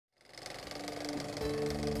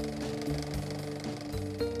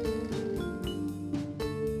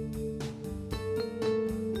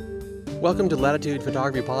Welcome to Latitude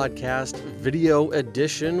Photography Podcast Video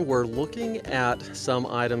Edition. We're looking at some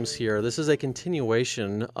items here. This is a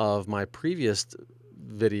continuation of my previous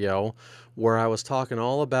video where I was talking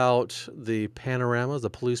all about the panoramas,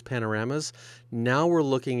 the Palouse panoramas. Now we're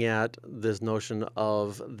looking at this notion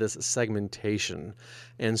of this segmentation.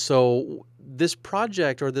 And so this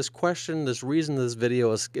project, or this question, this reason this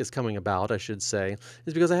video is coming about, I should say,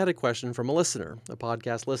 is because I had a question from a listener, a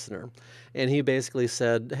podcast listener. And he basically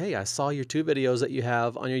said, hey, I saw your two videos that you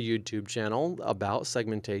have on your YouTube channel about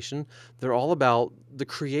segmentation. They're all about the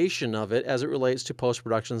creation of it as it relates to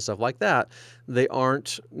post-production and stuff like that. They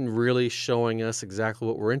aren't really showing us exactly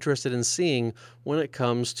what we're interested in seeing when it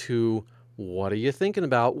comes to what are you thinking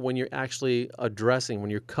about when you're actually addressing, when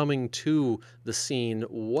you're coming to the scene,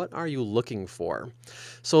 what are you looking for?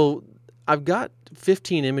 So I've got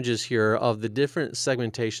 15 images here of the different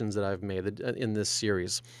segmentations that I've made in this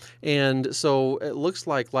series. And so it looks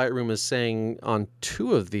like Lightroom is saying on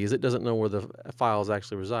two of these, it doesn't know where the files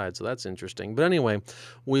actually reside. So that's interesting. But anyway,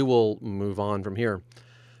 we will move on from here.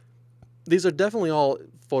 These are definitely all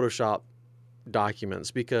Photoshop documents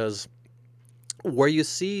because where you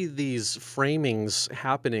see these framings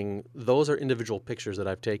happening, those are individual pictures that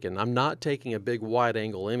I've taken. I'm not taking a big wide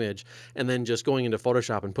angle image and then just going into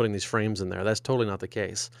Photoshop and putting these frames in there. That's totally not the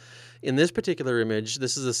case. In this particular image,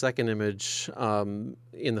 this is the second image in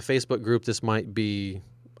the Facebook group. This might be,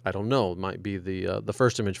 I don't know, it might be the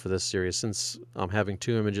first image for this series since I'm having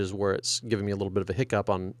two images where it's giving me a little bit of a hiccup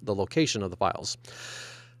on the location of the files.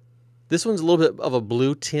 This one's a little bit of a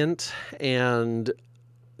blue tint, and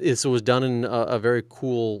it was done in a very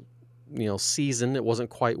cool, season. It wasn't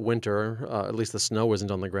quite winter. At least the snow isn't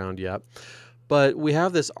on the ground yet. But we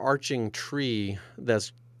have this arching tree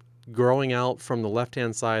that's growing out from the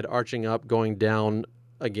left-hand side, arching up, going down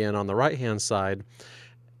again on the right-hand side.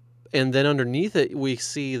 And then underneath it, we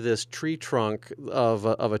see this tree trunk of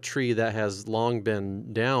a tree that has long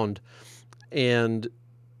been downed. And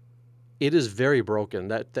it is very broken.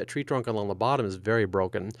 That tree trunk along the bottom is very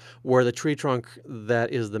broken. Where the tree trunk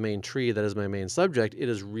that is the main tree, that is my main subject, it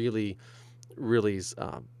is really, really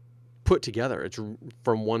put together. It's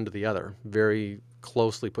from one to the other, very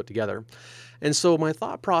closely put together. And so my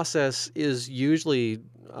thought process is usually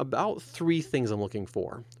about three things I'm looking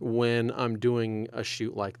for when I'm doing a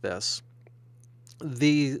shoot like this.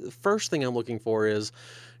 The first thing I'm looking for is,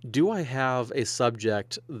 do I have a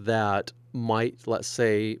subject that might, let's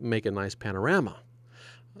say, make a nice panorama?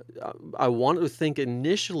 I want to think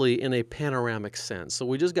initially in a panoramic sense. So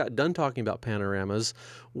we just got done talking about panoramas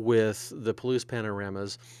with the Palouse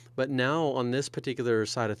panoramas, but now on this particular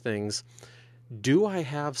side of things, do I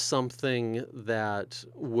have something that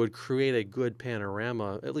would create a good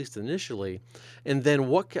panorama, at least initially? And then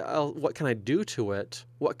what can I do to it?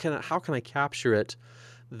 How can I capture it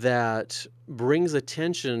that brings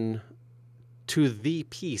attention to the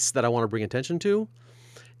piece that I want to bring attention to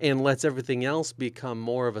and lets everything else become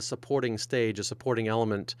more of a supporting stage, a supporting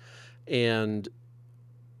element, and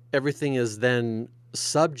everything is then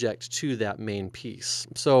subject to that main piece.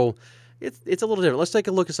 So it's a little different. Let's take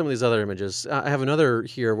a look at some of these other images. I have another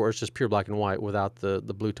here where it's just pure black and white without the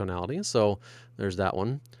blue tonality. So there's that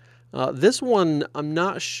one. This one, I'm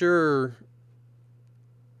not sure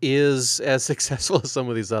is as successful as some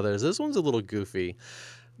of these others. This one's a little goofy.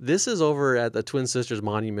 This is over at the Twin Sisters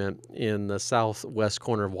Monument in the southwest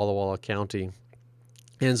corner of Walla Walla County.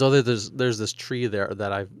 And so there's this tree there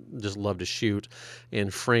that I just love to shoot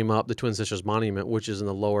and frame up the Twin Sisters Monument, which is in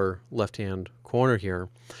the lower left-hand corner here.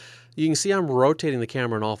 You can see I'm rotating the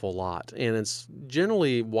camera an awful lot, and it's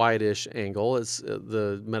generally wide-ish angle. It's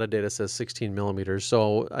the metadata says 16 millimeters,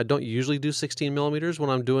 so I don't usually do 16 millimeters when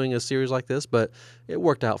I'm doing a series like this, but it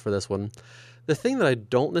worked out for this one. The thing that I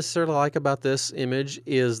don't necessarily like about this image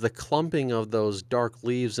is the clumping of those dark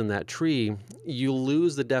leaves in that tree. You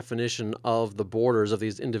lose the definition of the borders of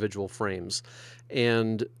these individual frames,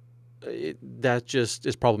 and that just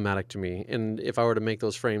is problematic to me. And if I were to make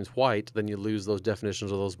those frames white, then you lose those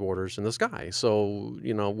definitions of those borders in the sky. So,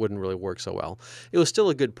 it wouldn't really work so well. It was still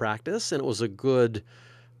a good practice, and it was a good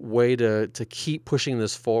way to keep pushing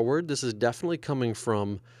this forward. This is definitely coming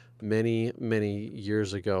from many, many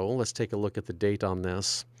years ago. Let's take a look at the date on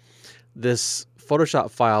this. This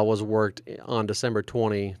Photoshop file was worked on December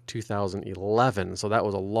 20, 2011. So that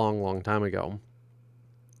was a long, long time ago.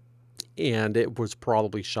 And it was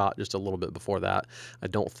probably shot just a little bit before that. I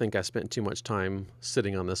don't think I spent too much time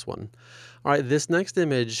sitting on this one. All right, this next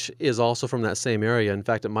image is also from that same area. In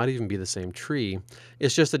fact, it might even be the same tree.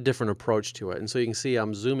 It's just a different approach to it. And so you can see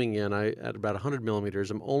I'm zooming in at about 100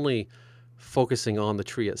 millimeters. I'm only focusing on the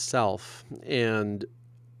tree itself and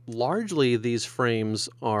largely these frames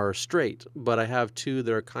are straight, but I have two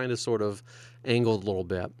that are kind of sort of angled a little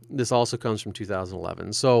bit. This also comes from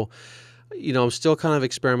 2011. So, I'm still kind of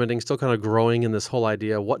experimenting, still kind of growing in this whole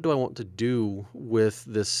idea. What do I want to do with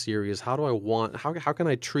this series? How can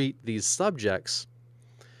I treat these subjects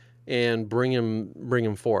and bring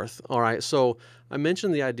them forth? All right. So I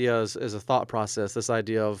mentioned the idea as a thought process, this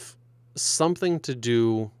idea of something to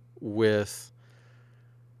do with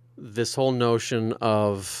this whole notion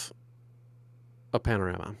of a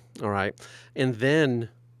panorama. All right. And then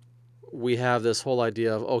we have this whole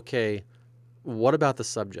idea of, okay, what about the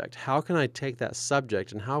subject? How can I take that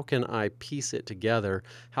subject and how can I piece it together?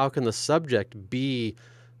 How can the subject be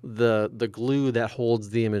the glue that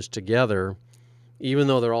holds the image together, even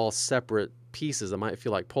though they're all separate pieces that might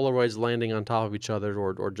feel like Polaroids landing on top of each other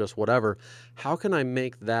or just whatever? How can I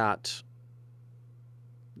make that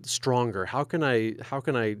stronger? How can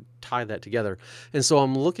I tie that together? And so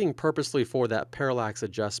I'm looking purposely for that parallax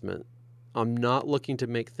adjustment. I'm not looking to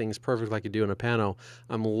make things perfect like you do in a pano.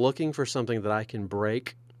 I'm looking for something that I can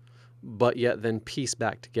break, but yet then piece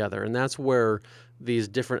back together. And that's where these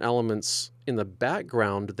different elements in the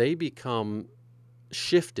background, they become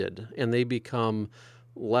shifted and they become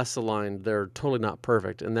less aligned. They're totally not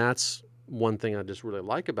perfect. And that's one thing I just really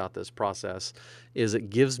like about this process, is it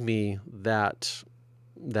gives me that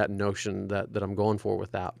notion that I'm going for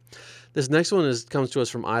with that. This next one comes to us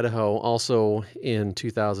from Idaho, also in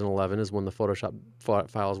 2011 is when the Photoshop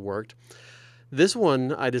files worked. This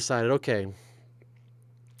one I decided, okay,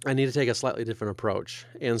 I need to take a slightly different approach.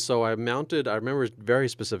 And so I remember very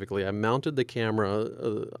specifically, I mounted the camera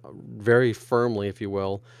very firmly, if you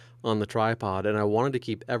will, on the tripod, and I wanted to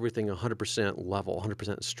keep everything 100% level,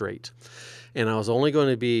 100% straight. And I was only going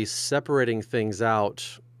to be separating things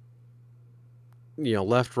out,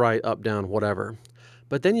 left, right, up, down, whatever.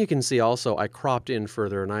 But then you can see also I cropped in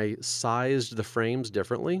further and I sized the frames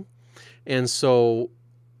differently. And so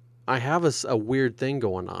I have a weird thing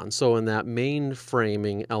going on. So in that main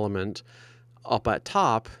framing element up at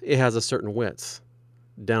top, it has a certain width.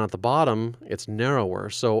 Down at the bottom, it's narrower.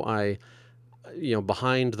 So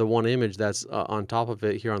behind the one image that's on top of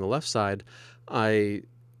it here on the left side, I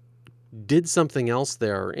did something else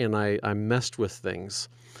there and I messed with things.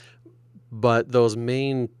 But those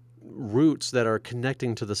main roots that are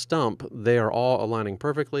connecting to the stump, they are all aligning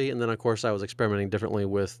perfectly. And then, of course, I was experimenting differently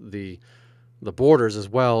with the borders as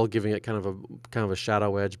well, giving it kind of a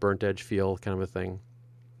shadow edge, burnt edge feel kind of a thing.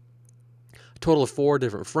 A total of 4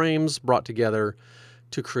 different frames brought together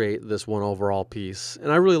to create this one overall piece.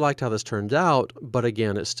 And I really liked how this turned out, but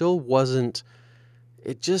again, it still wasn't,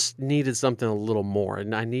 it just needed something a little more.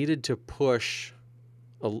 And I needed to push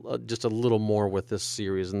just a little more with this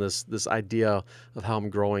series and this idea of how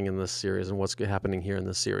I'm growing in this series and what's happening here in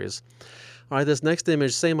this series. All right, this next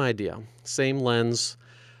image, same idea, same lens,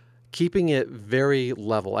 keeping it very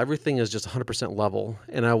level. Everything is just 100% level.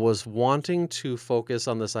 And I was wanting to focus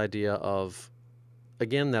on this idea of,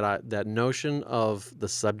 again, that notion of the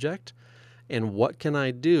subject and what can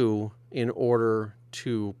I do in order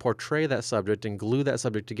to portray that subject and glue that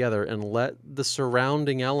subject together and let the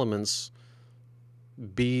surrounding elements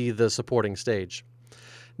be the supporting stage.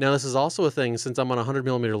 Now, this is also a thing, since I'm on a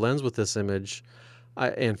 100mm lens with this image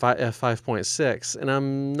and f5.6, and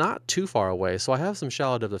I'm not too far away, so I have some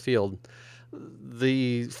shallow depth of field.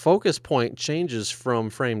 The focus point changes from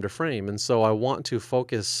frame to frame, and so I want to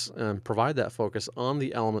focus and provide that focus on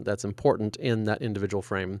the element that's important in that individual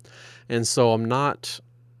frame. And so I'm not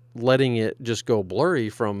letting it just go blurry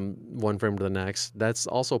from one frame to the next. That's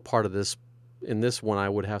also part of this. In this one, I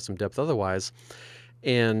would have some depth otherwise.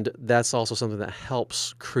 And that's also something that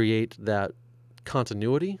helps create that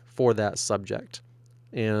continuity for that subject.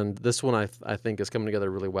 And this one I think is coming together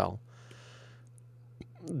really well.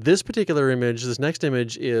 This particular image, this next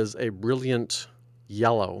image, is a brilliant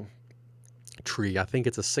yellow tree. I think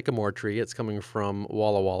it's a sycamore tree. It's coming from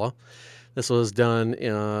Walla Walla. This was done,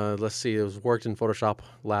 it was worked in Photoshop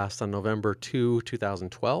last on November 2,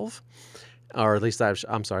 2012. Or at least,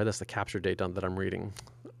 I'm sorry, that's the capture date that I'm reading.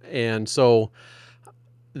 And so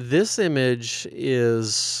this image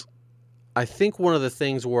is, I think, one of the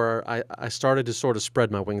things where I started to sort of spread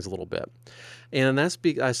my wings a little bit. And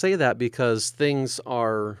I say that because things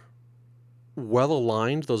are well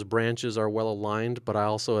aligned, those branches are well aligned, but I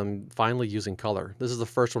also am finally using color. This is the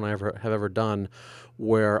first one I have ever done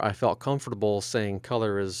where I felt comfortable saying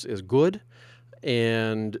color is good.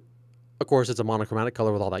 And of course, it's a monochromatic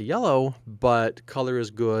color with all that yellow, but color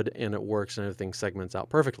is good and it works and everything segments out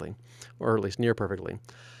perfectly, or at least near perfectly.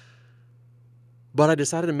 But I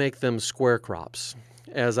decided to make them square crops.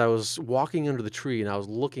 as I was walking under the tree and I was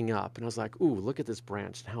looking up and I was like, ooh, look at this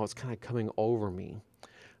branch and how it's kind of coming over me.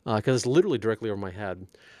 Because it's literally directly over my head.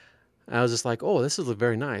 I was just like, oh, this is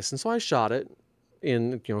very nice. And so I shot it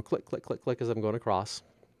in, click, click, click, click as I'm going across.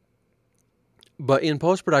 But in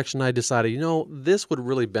post-production, I decided, this would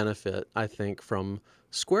really benefit, I think, from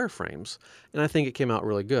square frames. And I think it came out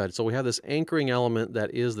really good. So we have this anchoring element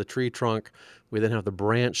that is the tree trunk. We then have the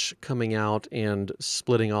branch coming out and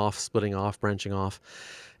splitting off, branching off,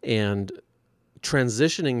 and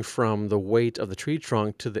transitioning from the weight of the tree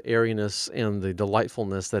trunk to the airiness and the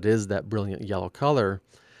delightfulness that is that brilliant yellow color.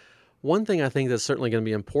 One thing I think that's certainly going to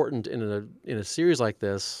be important in a series like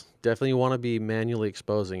this, definitely you want to be manually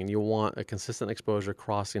exposing, and you want a consistent exposure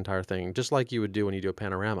across the entire thing, just like you would do when you do a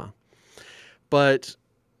panorama. But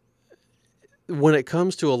when it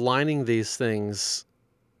comes to aligning these things,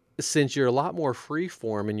 since you're a lot more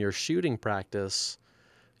freeform in your shooting practice,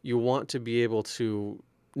 you want to be able to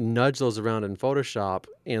nudge those around in Photoshop.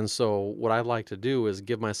 And so what I like to do is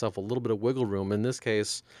give myself a little bit of wiggle room. In this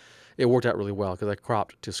case, it worked out really well because I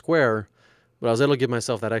cropped to square, but I was able to give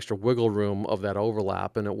myself that extra wiggle room of that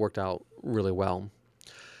overlap, and it worked out really well.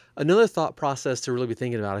 Another thought process to really be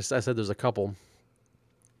thinking about, I said there's a couple.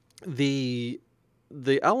 The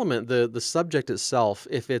element, the subject itself,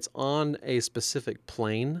 if it's on a specific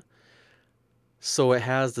plane, so it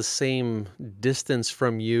has the same distance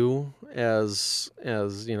from you as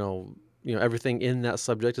everything in that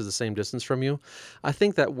subject is the same distance from you, I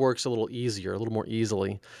think that works a little easier, a little more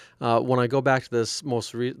easily. When I go back to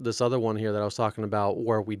this other one here that I was talking about,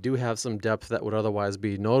 where we do have some depth that would otherwise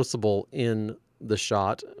be noticeable in the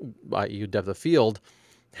shot, i.e. depth of field,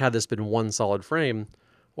 had this been one solid frame,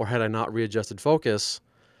 or had I not readjusted focus,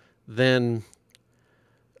 then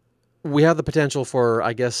we have the potential for,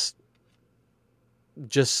 I guess,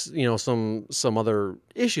 just some other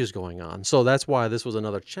issues going on. So that's why this was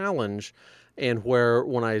another challenge, and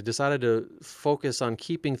when I decided to focus on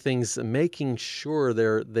keeping things, making sure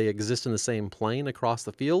they exist in the same plane across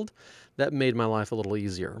the field, that made my life a little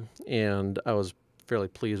easier, and I was fairly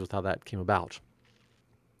pleased with how that came about.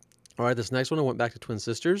 All right, this next one I went back to Twin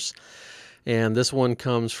Sisters, and this one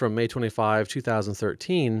comes from May 25,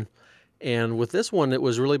 2013. And with this one, it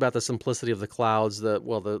was really about the simplicity of the clouds,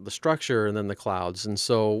 the structure, and then the clouds. And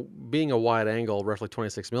so being a wide angle, roughly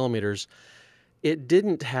 26 millimeters, it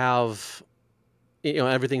didn't have,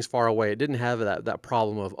 everything's far away. It didn't have that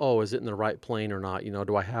problem of, oh, is it in the right plane or not?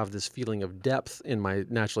 Do I have this feeling of depth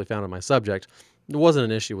naturally found in my subject? There wasn't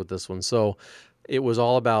an issue with this one. So it was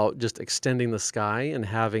all about just extending the sky and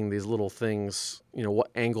having these little things,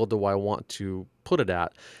 what angle do I want to put it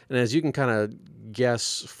at? And as you can kind of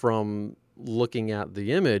guess from looking at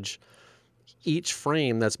the image, each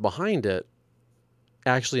frame that's behind it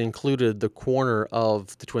actually included the corner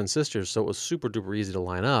of the Twin Sisters, so it was super duper easy to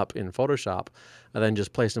line up in Photoshop. I then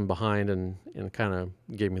just placed them behind and kind of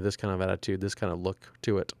gave me this kind of attitude, this kind of look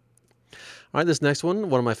to it. All right, this next one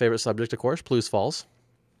of my favorite subjects, of course, Palouse Falls.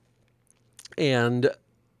 And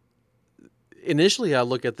initially I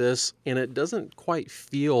look at this and it doesn't quite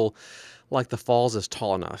feel like the falls is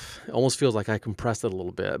tall enough. It almost feels like I compressed it a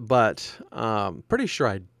little bit, but pretty sure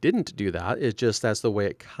I didn't do that. It's just that's the way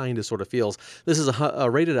it kind of sort of feels. This is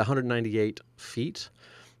rated at 198 feet.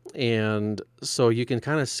 And so you can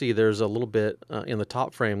kind of see there's a little bit in the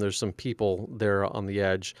top frame, there's some people there on the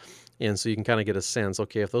edge. And so you can kind of get a sense,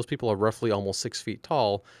 okay, if those people are roughly almost 6 feet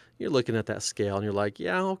tall, you're looking at that scale and you're like,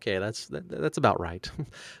 yeah, okay, that's about right. It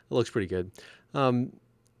looks pretty good.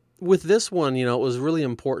 With this one, it was really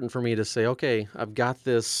important for me to say, okay, I've got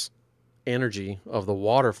this energy of the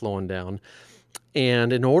water flowing down.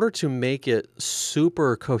 And in order to make it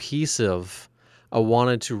super cohesive, I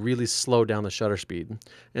wanted to really slow down the shutter speed.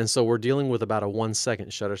 And so we're dealing with about a 1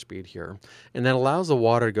 second shutter speed here. And that allows the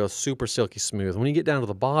water to go super silky smooth. When you get down to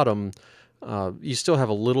the bottom, you still have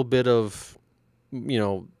a little bit of,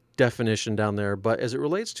 definition down there, but as it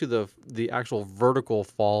relates to the actual vertical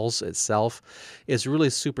falls itself, it's really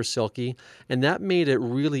super silky, and that made it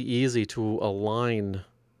really easy to align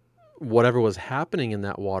whatever was happening in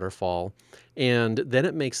that waterfall, and then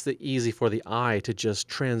it makes it easy for the eye to just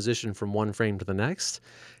transition from one frame to the next,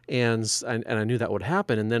 and I knew that would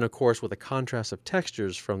happen. And then of course with the contrast of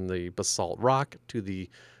textures from the basalt rock to the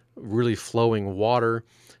really flowing water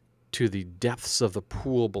to the depths of the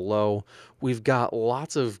pool below, we've got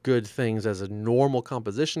lots of good things as a normal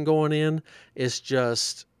composition going in. It's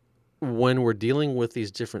just when we're dealing with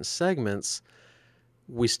these different segments,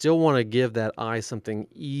 we still want to give that eye something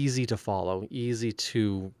easy to follow, easy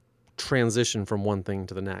to transition from one thing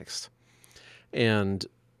to the next. And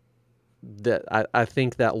that I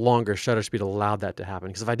think that longer shutter speed allowed that to happen.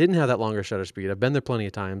 Because if I didn't have that longer shutter speed, I've been there plenty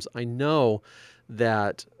of times, I know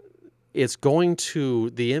that it's going to,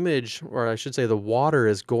 the image, or I should say the water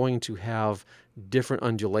is going to have different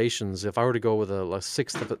undulations. If I were to go with a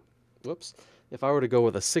sixth of a, if I were to go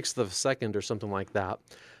with a sixth of a second or something like that,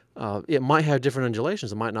 it might have different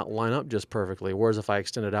undulations. It might not line up just perfectly. Whereas if I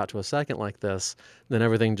extend it out to a second like this, then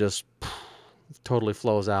everything just totally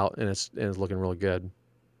flows out and it's looking really good.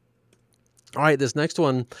 All right, this next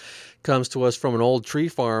one comes to us from an old tree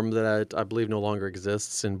farm that I believe no longer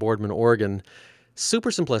exists in Boardman, Oregon. Super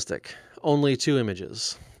simplistic, only 2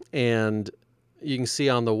 images. And you can see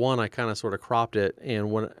on the one, I kind of sort of cropped it.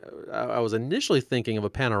 And when I was initially thinking of a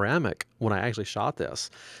panoramic when I actually shot this,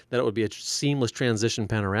 that it would be a seamless transition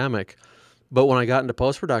panoramic. But when I got into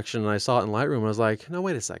post-production and I saw it in Lightroom, I was like, no,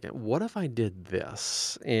 wait a second. What if I did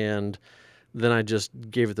this? And then I just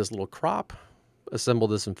gave it this little crop,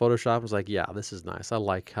 assembled this in Photoshop. I was like, yeah, this is nice. I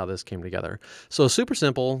like how this came together. So super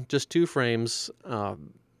simple, just 2 frames.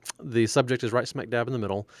 The subject is right smack dab in the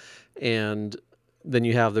middle. And then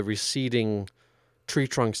you have the receding tree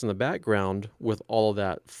trunks in the background with all of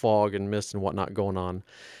that fog and mist and whatnot going on.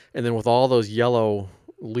 And then with all those yellow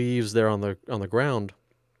leaves there on the ground,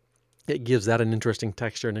 it gives that an interesting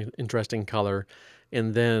texture and an interesting color.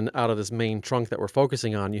 And then out of this main trunk that we're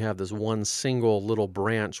focusing on, you have this one single little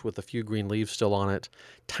branch with a few green leaves still on it.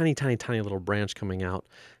 Tiny, tiny, tiny little branch coming out.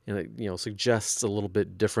 And it, suggests a little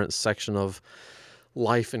bit different section of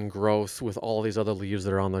life and growth with all these other leaves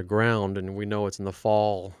that are on the ground. And we know it's in the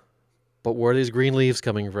fall, but where are these green leaves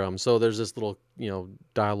coming from? So there's this little,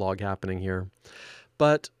 dialogue happening here.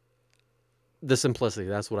 But the simplicity,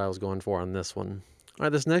 that's what I was going for on this one. All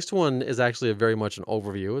right, this next one is actually very much an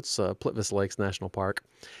overview. It's Plitvice Lakes National Park.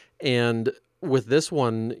 And with this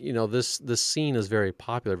one, this scene is very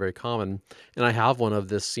popular, very common. And I have one of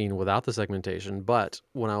this scene without the segmentation. But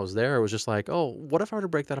when I was there, it was just like, oh, what if I were to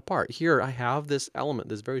break that apart? Here, I have this element,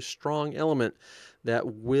 this very strong element that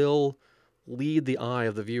will lead the eye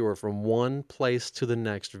of the viewer from one place to the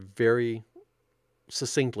next very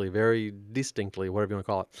succinctly, very distinctly, whatever you want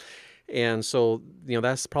to call it. And so,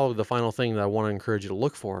 that's probably the final thing that I want to encourage you to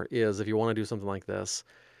look for is if you want to do something like this,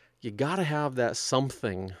 you got to have that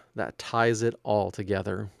something that ties it all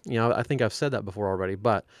together. I think I've said that before already,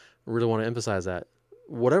 but I really want to emphasize that.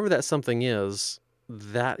 Whatever that something is,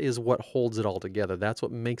 that is what holds it all together. That's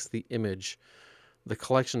what makes the image, the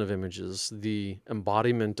collection of images, the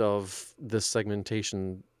embodiment of this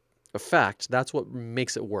segmentation effect. That's what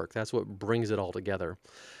makes it work. That's what brings it all together.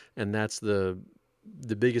 And that's the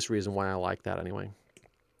biggest reason why I like that anyway.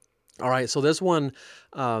 All right, so this one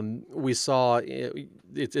we saw,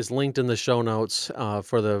 it's linked in the show notes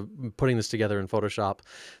for the putting this together in Photoshop.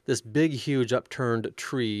 This big, huge upturned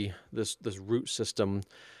tree, this root system,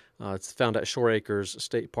 it's found at Shore Acres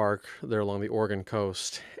State Park there along the Oregon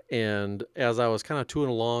coast. And as I was kind of touring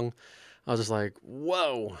along, I was just like,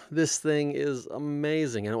 whoa, this thing is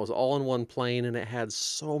amazing. And it was all in one plane, and it had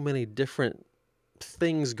so many different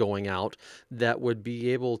things going out that would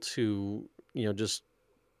be able to, just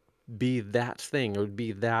be that thing. It would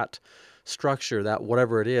be that structure, that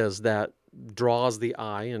whatever it is that draws the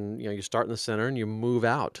eye, and you start in the center and you move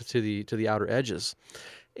out to the outer edges,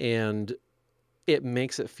 and it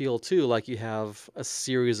makes it feel too like you have a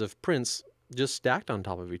series of prints just stacked on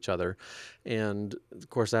top of each other. And of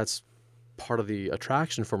course, that's part of the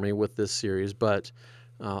attraction for me with this series. But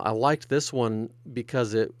I liked this one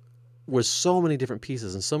because it was so many different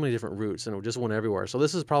pieces and so many different roots, and it just went everywhere. So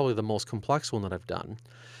this is probably the most complex one that I've done.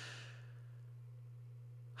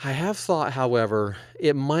 I have thought, however,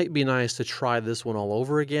 it might be nice to try this one all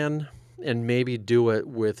over again and maybe do it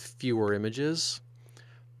with fewer images.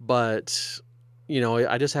 But,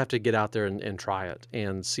 I just have to get out there and try it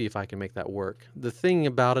and see if I can make that work. The thing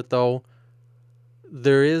about it, though,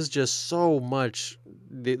 there is just so much,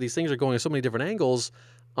 these things are going at so many different angles,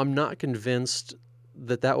 I'm not convinced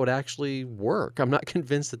that would actually work. I'm not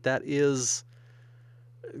convinced that is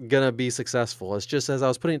going to be successful. It's just as I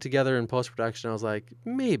was putting it together in post-production, I was like,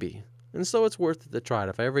 maybe. And so it's worth it to try it.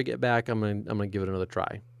 If I ever get back, I'm going to give it another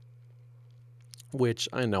try, which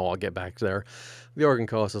I know I'll get back there. The Oregon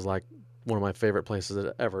coast is like one of my favorite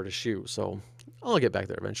places ever to shoot, so I'll get back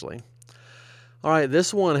there eventually. All right,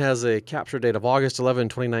 this one has a capture date of August 11,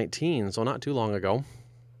 2019, so not too long ago.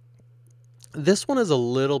 This one is a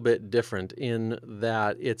little bit different in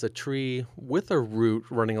that it's a tree with a root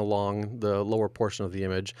running along the lower portion of the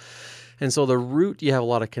image. And so the root, you have a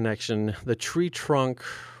lot of connection. The tree trunk,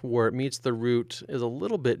 where it meets the root, is a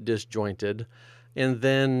little bit disjointed. And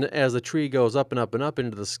then as the tree goes up and up and up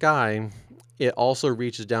into the sky, It also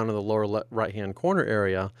reaches down in the lower right-hand corner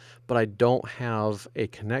area, but I don't have a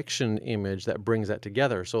connection image that brings that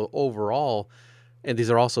together. So overall, and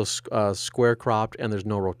these are also square cropped, and there's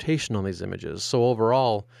no rotation on these images. So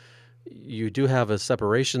overall, you do have a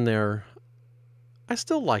separation there. I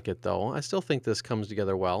still like it, though. I still think this comes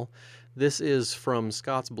together well. This is from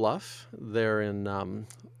Scotts Bluff. They're in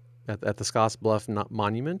at the Scotts Bluff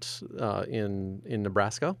Monument in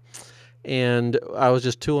Nebraska. And I was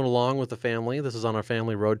just tooling along with the family. This is on our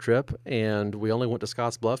family road trip, and we only went to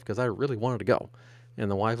Scotts Bluff because I really wanted to go.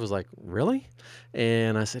 And the wife was like, "Really?"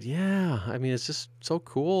 And I said, "Yeah. I mean, it's just so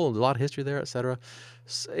cool. There's a lot of history there, etc."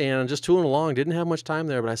 And just tooling along, didn't have much time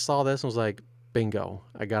there, but I saw this and was like, bingo,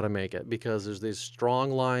 I got to make it, because there's these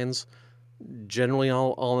strong lines generally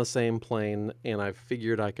all on the same plane, and I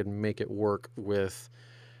figured I could make it work with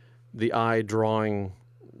the eye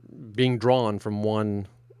being drawn from one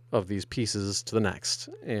of these pieces to the next,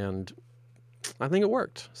 and I think it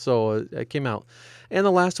worked. So it came out. And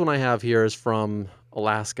the last one I have here is from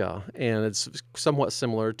Alaska, and it's somewhat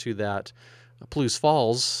similar to that Palouse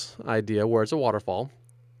Falls idea where it's a waterfall.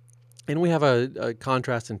 And we have a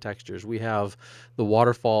contrast in textures. We have the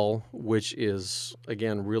waterfall, which is,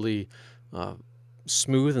 again, really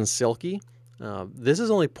smooth and silky. This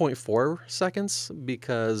is only 0.4 seconds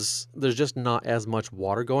because there's just not as much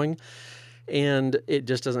water going. And it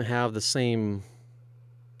just doesn't have the same,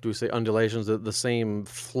 do we say undulations, the same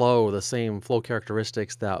flow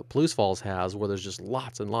characteristics that Palouse Falls has, where there's just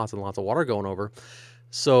lots and lots and lots of water going over.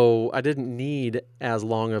 So I didn't need as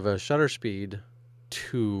long of a shutter speed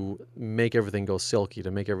to make everything go silky,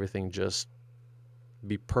 to make everything just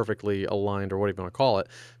be perfectly aligned, or whatever you want to call it.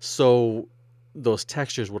 So those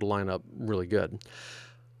textures would line up really good.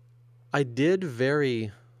 I did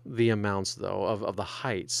vary the amounts, though, of the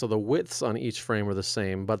heights. So the widths on each frame are the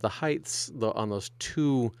same, but the heights on those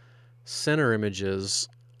two center images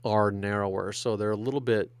are narrower. So they're a little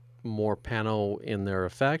bit more pano in their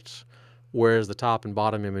effect, whereas the top and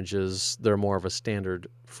bottom images, they're more of a standard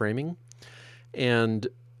framing. And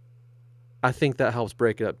I think that helps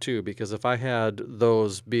break it up too, because if I had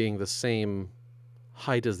those being the same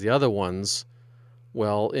height as the other ones,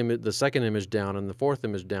 well, the second image down and the fourth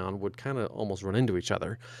image down would kind of almost run into each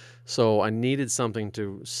other. So I needed something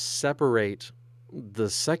to separate the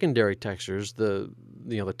secondary textures, the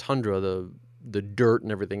tundra, the dirt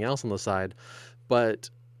and everything else on the side, but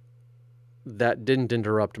that didn't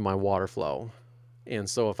interrupt my water flow. And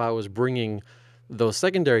so if I was bringing those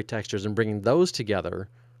secondary textures and bringing those together,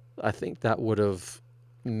 I think that would have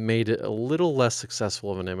made it a little less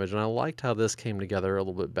successful of an image, and I liked how this came together a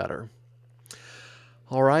little bit better.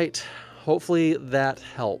 All right, hopefully that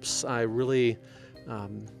helps. I really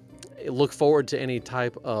look forward to any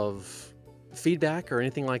type of feedback or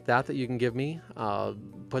anything like that you can give me.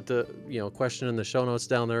 Put the question in the show notes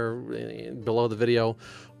down there below the video,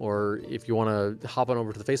 or if you want to hop on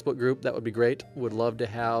over to the Facebook group, that would be great. Would love to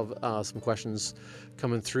have some questions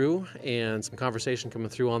coming through and some conversation coming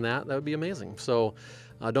through on that. That would be amazing. So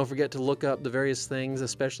don't forget to look up the various things,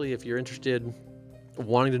 especially if you're interested,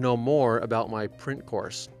 wanting to know more about my print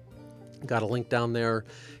course. Got a link down there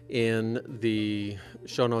in the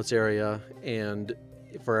show notes area, and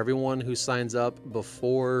for everyone who signs up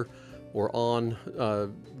before or on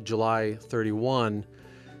July 31,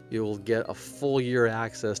 you'll get a full year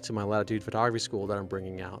access to my Latitude Photography School that I'm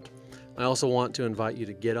bringing out. I also want to invite you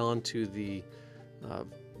to get onto the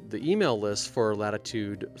email list for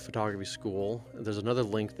Latitude Photography School. There's another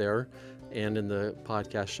link there and in the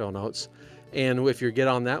podcast show notes. And if you get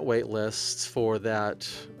on that wait list for that,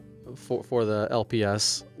 for the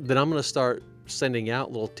LPS, then I'm going to start sending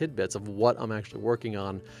out little tidbits of what I'm actually working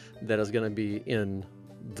on that is going to be in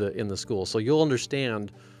the school. So you'll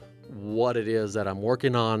understand what it is that I'm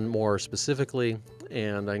working on more specifically,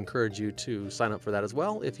 and I encourage you to sign up for that as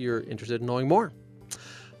well if you're interested in knowing more.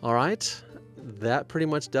 All right, that pretty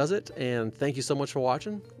much does it, and thank you so much for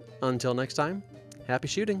watching. Until next time, happy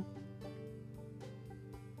shooting.